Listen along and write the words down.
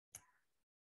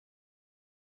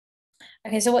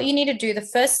Okay, so what you need to do, the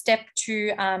first step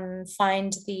to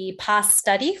find the past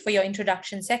study for your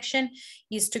introduction section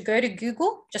is to go to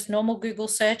Google, just normal Google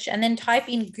search, and then type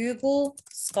in Google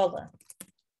Scholar.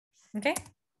 Okay,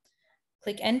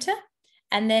 click enter,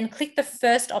 and then click the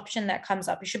first option that comes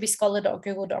up. It should be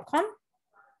scholar.google.com.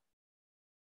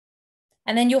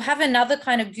 And then you'll have another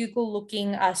kind of Google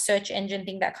looking search engine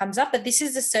thing that comes up, but this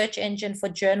is the search engine for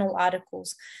journal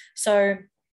articles. So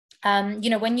you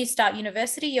know, when you start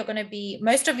university, you're going to be,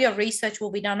 most of your research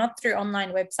will be done not through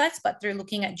online websites, but through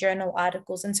looking at journal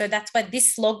articles. And so that's why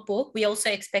this logbook, we also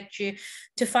expect you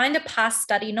to find a past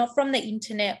study, not from the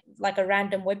internet, like a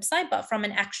random website, but from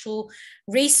an actual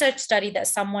research study that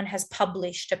someone has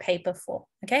published a paper for.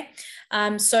 Okay.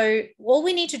 So all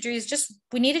we need to do is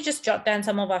we need to just jot down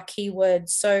some of our keywords.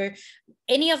 So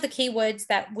any of the keywords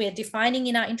that we're defining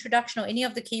in our introduction, or any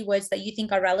of the keywords that you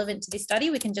think are relevant to this study,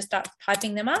 we can just start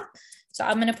typing them up. So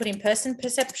I'm going to put in person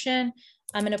perception.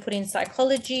 I'm going to put in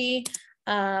psychology.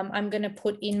 I'm going to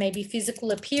put in maybe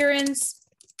physical appearance.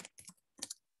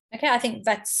 Okay, I think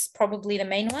that's probably the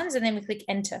main ones. And then we click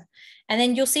enter. And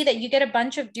then you'll see that you get a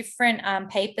bunch of different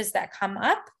papers that come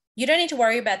up. You don't need to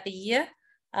worry about the year.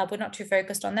 We're not too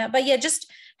focused on that. But yeah,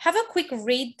 just have a quick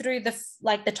read through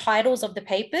the titles of the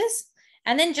papers,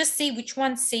 and then just see which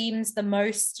one seems the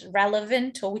most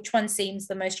relevant, or which one seems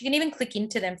the most. You can even click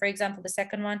into them. For example, the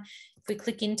second one, if we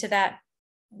click into that,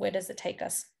 where does it take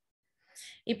us?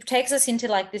 It takes us into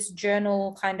like this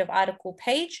journal kind of article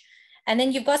page. And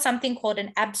then you've got something called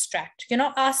an abstract. You're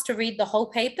not asked to read the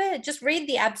whole paper, just read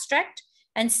the abstract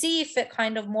and see if it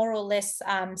kind of more or less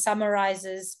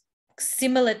summarizes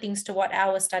similar things to what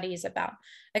our study is about.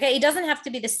 Okay, it doesn't have to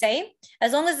be the same.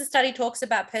 As long as the study talks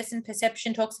about person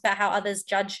perception, talks about how others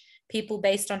judge people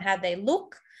based on how they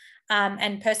look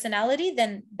and personality,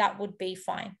 then that would be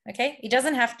fine. Okay, it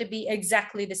doesn't have to be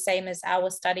exactly the same as our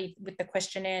study with the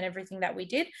questionnaire and everything that we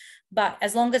did, but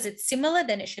as long as it's similar,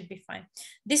 then it should be fine.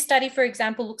 This study, for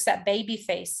example, looks at baby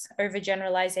face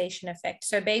overgeneralization effect.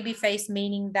 So baby face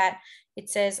meaning that it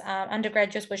says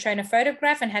undergraduates were shown a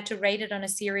photograph and had to rate it on a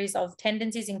series of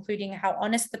tendencies, including how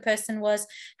honest the person was,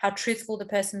 how truthful the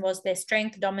person was, their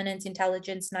strength, dominance,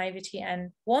 intelligence, naivety,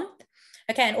 and warmth.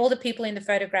 Okay, and all the people in the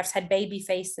photographs had baby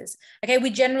faces. Okay,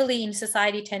 we generally in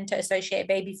society tend to associate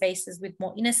baby faces with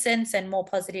more innocence and more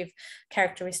positive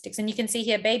characteristics. And you can see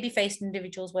here, baby-faced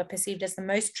individuals were perceived as the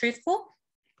most truthful.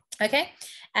 Okay,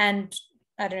 and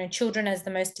I don't know, children as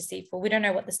the most deceitful. We don't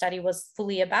know what the study was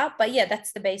fully about, but yeah,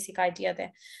 that's the basic idea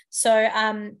there. So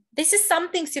this is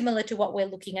something similar to what we're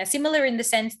looking at, similar in the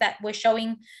sense that we're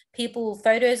showing people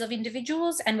photos of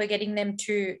individuals and we're getting them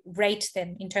to rate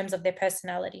them in terms of their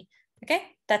personality. Okay,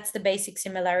 that's the basic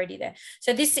similarity there.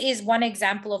 So this is one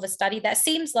example of a study that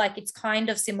seems like it's kind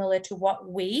of similar to what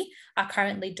we are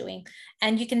currently doing.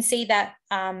 And you can see that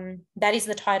that is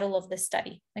the title of the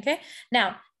study. Okay,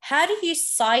 now, how do you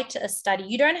cite a study?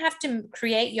 You don't have to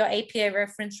create your APA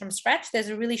reference from scratch. There's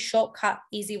a really shortcut,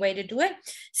 easy way to do it.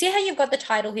 See how you've got the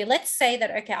title here. Let's say that,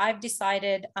 okay, I've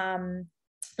decided, I've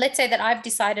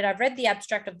read the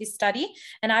abstract of this study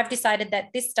and I've decided that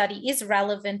this study is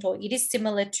relevant or it is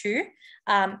similar to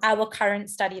our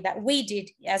current study that we did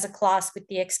as a class with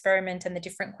the experiment and the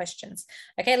different questions.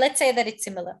 Okay, let's say that it's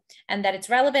similar and that it's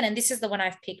relevant, and this is the one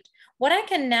I've picked. What I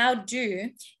can now do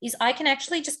is I can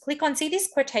actually just click on, see this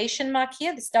quotation mark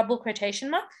here, this double quotation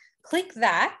mark, click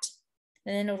that,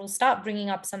 and then it'll start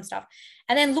bringing up some stuff.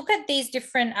 And then look at these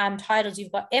different titles.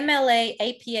 You've got MLA,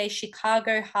 APA,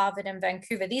 Chicago, Harvard, and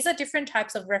Vancouver. These are different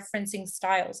types of referencing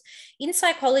styles. In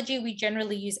psychology, we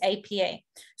generally use APA.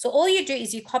 So all you do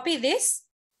is you copy this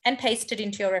and paste it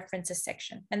into your references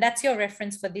section. And that's your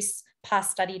reference for this past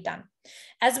study done.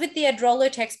 As with the Adrollo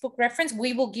textbook reference,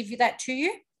 we will give you that to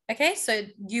you. Okay, so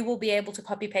you will be able to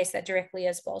copy paste that directly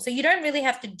as well. So you don't really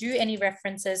have to do any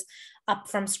references up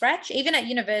from scratch. Even at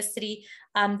university,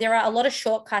 there are a lot of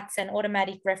shortcuts and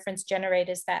automatic reference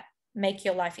generators that make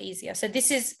your life easier. So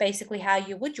this is basically how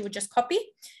you would just copy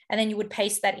and then you would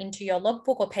paste that into your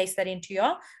logbook or paste that into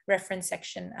your reference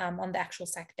section on the actual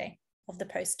SAC day of the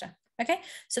poster. Okay,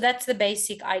 so that's the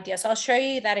basic idea. So I'll show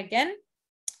you that again.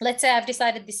 Let's say I've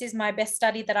decided this is my best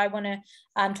study that I want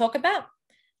to talk about.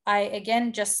 I,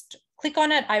 again, just click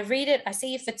on it, I read it, I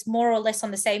see if it's more or less on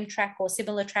the same track or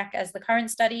similar track as the current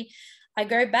study. I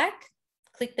go back,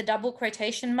 click the double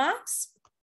quotation marks,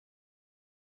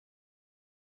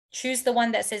 choose the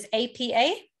one that says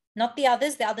APA, not the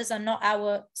others. The others are not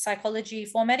our psychology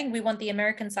formatting. We want the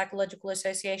American Psychological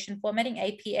Association formatting,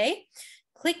 APA.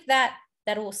 Click that,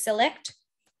 that will select,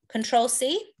 Control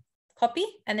C, copy,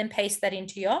 and then paste that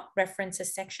into your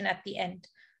references section at the end.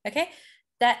 Okay.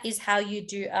 That is how you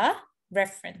do a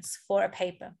reference for a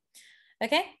paper.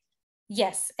 Okay.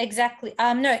 Yes, exactly.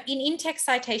 No, in in-text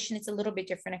citation, it's a little bit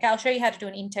different. Okay, I'll show you how to do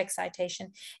an in-text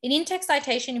citation. In in-text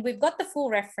citation, we've got the full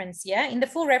reference, yeah? In the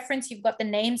full reference, you've got the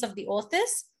names of the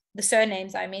authors, the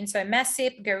surnames, I mean. So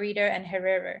Massip, Garrido, and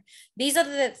Herrero. These are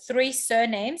the 3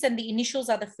 surnames, and the initials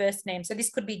are the first name. So this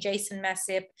could be Jason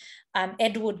Massip,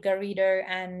 Edward Garrido,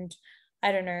 and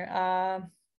I don't know,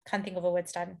 can't think of a word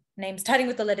name starting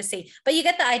with the letter C, but you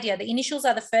get the idea. The initials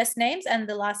are the first names and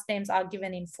the last names are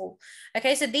given in full.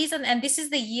 Okay, so these are, and this is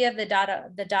the year the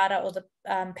data or the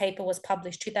paper was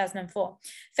published, 2004.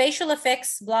 Facial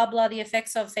effects, blah, blah, the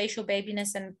effects of facial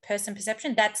babiness and person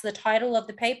perception. That's the title of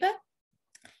the paper.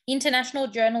 International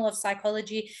Journal of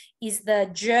Psychology is the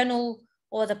journal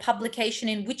or the publication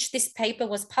in which this paper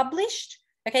was published.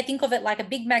 Okay, think of it like a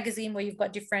big magazine where you've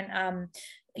got different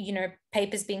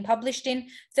papers being published in.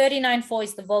 39.4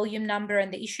 is the volume number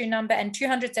and the issue number, and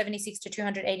 276 to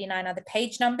 289 are the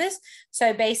page numbers.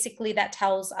 So basically that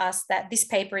tells us that this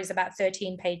paper is about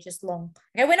 13 pages long.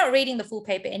 Okay, we're not reading the full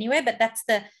paper anyway, but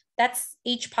that's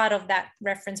each part of that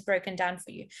reference broken down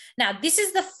for you. Now, this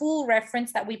is the full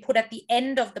reference that we put at the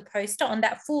end of the poster on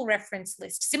that full reference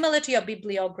list, similar to your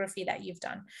bibliography that you've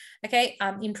done, okay,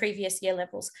 in previous year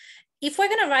levels. If we're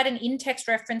going to write an in-text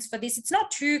reference for this, it's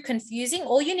not too confusing.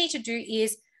 All you need to do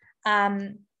is,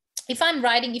 if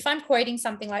I'm quoting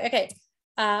something like, okay,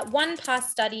 one past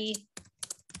study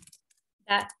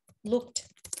that looked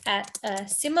at a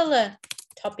similar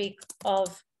topic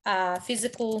of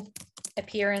physical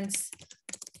appearance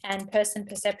and person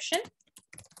perception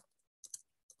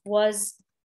was,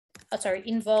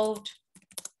 involved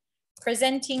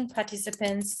presenting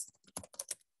participants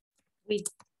with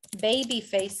baby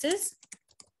faces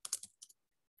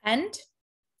and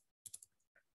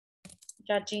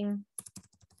judging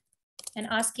and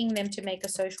asking them to make a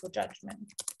social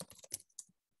judgment.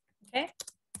 Okay.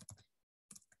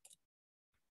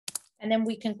 And then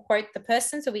we can quote the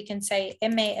person. So we can say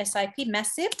MASIP,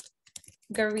 Massip,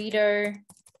 Garrido,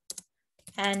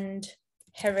 and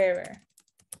Herrero.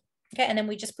 Okay, and then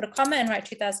we just put a comma and write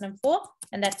 2004,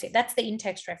 and that's it. That's the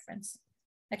in-text reference.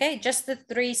 Okay, just the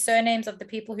 3 surnames of the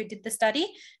people who did the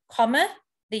study, comma,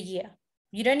 the year.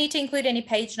 You don't need to include any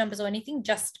page numbers or anything,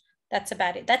 just that's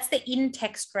about it. That's the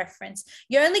in-text reference.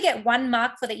 You only get 1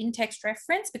 mark for the in-text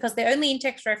reference because the only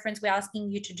in-text reference we're asking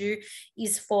you to do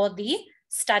is for the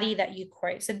study that you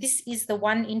quote. So this is the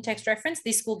 1 in-text reference.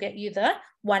 This will get you the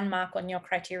 1 mark on your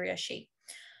criteria sheet.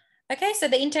 Okay, so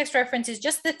the in-text reference is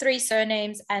just the 3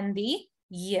 surnames and the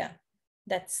year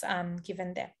that's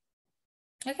given there.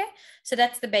 Okay, so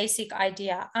that's the basic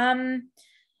idea.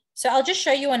 So I'll just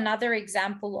show you another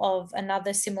example of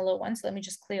another similar one. So let me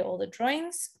just clear all the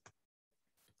drawings.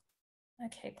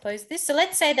 Okay, close this. So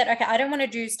let's say that, okay, I don't want to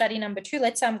do study number 2.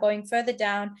 Let's say I'm going further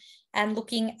down and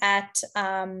looking at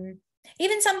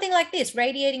even something like this,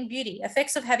 radiating beauty,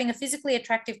 effects of having a physically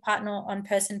attractive partner on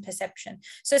person perception.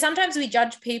 So sometimes we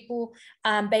judge people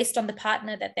based on the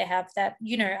partner that they have, that,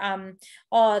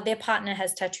 oh, their partner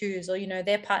has tattoos, or,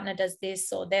 their partner does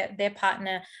this, or their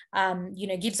partner,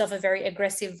 gives off a very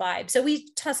aggressive vibe. So we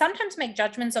sometimes make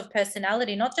judgments of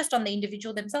personality, not just on the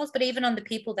individual themselves, but even on the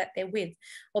people that they're with,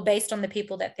 or based on the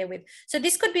people that they're with. So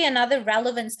this could be another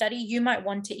relevant study you might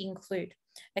want to include.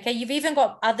 Okay, you've even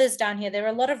got others down here. There are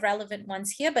a lot of relevant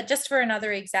ones here, but just for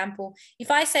another example, if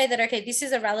I say that, okay, this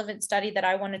is a relevant study that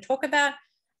I want to talk about,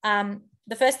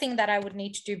 the first thing that I would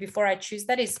need to do before I choose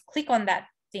that is click on that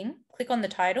thing, click on the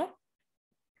title,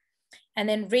 and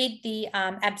then read the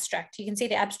abstract. You can see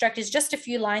the abstract is just a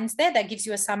few lines there that gives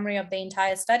you a summary of the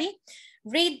entire study.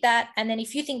 Read that, and then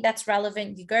if you think that's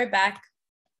relevant, you go back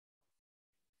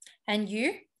and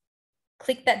you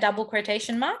click that double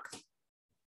quotation mark,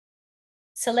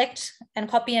 select and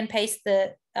copy and paste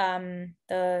the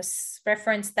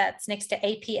reference that's next to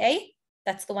APA.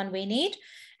 That's the one we need.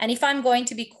 And if I'm going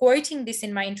to be quoting this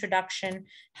in my introduction,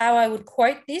 how I would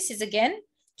quote this is, again,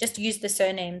 just use the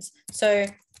surnames. So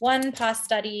one past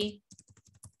study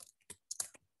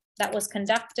that was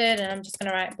conducted, and I'm just going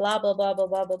to write blah, blah, blah, blah,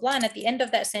 blah, blah, blah. And at the end of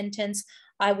that sentence,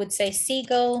 I would say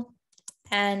Siegel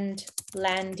and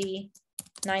Landy,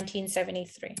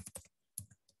 1973.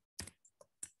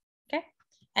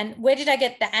 And where did I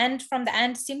get the and from? The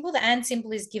and symbol? The and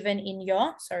symbol is given in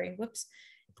your, the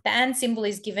and symbol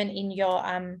is given in your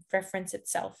reference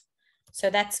itself. So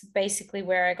that's basically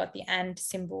where I got the and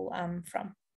symbol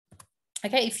from.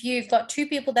 Okay, if you've got 2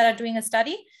 people that are doing a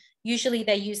study, usually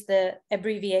they use the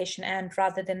abbreviation and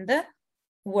rather than the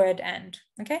word and,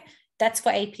 okay? That's for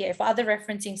APA. For other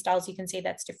referencing styles, you can see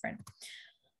that's different.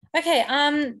 Okay,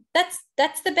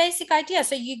 that's the basic idea.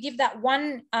 So you give that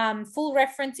one full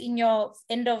reference in your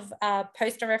end of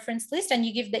poster reference list, and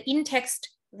you give the in-text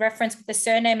reference with the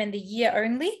surname and the year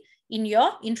only in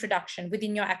your introduction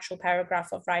within your actual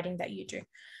paragraph of writing that you do.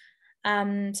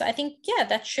 So I think, yeah,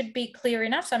 that should be clear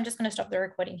enough. So I'm just going to stop the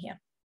recording here.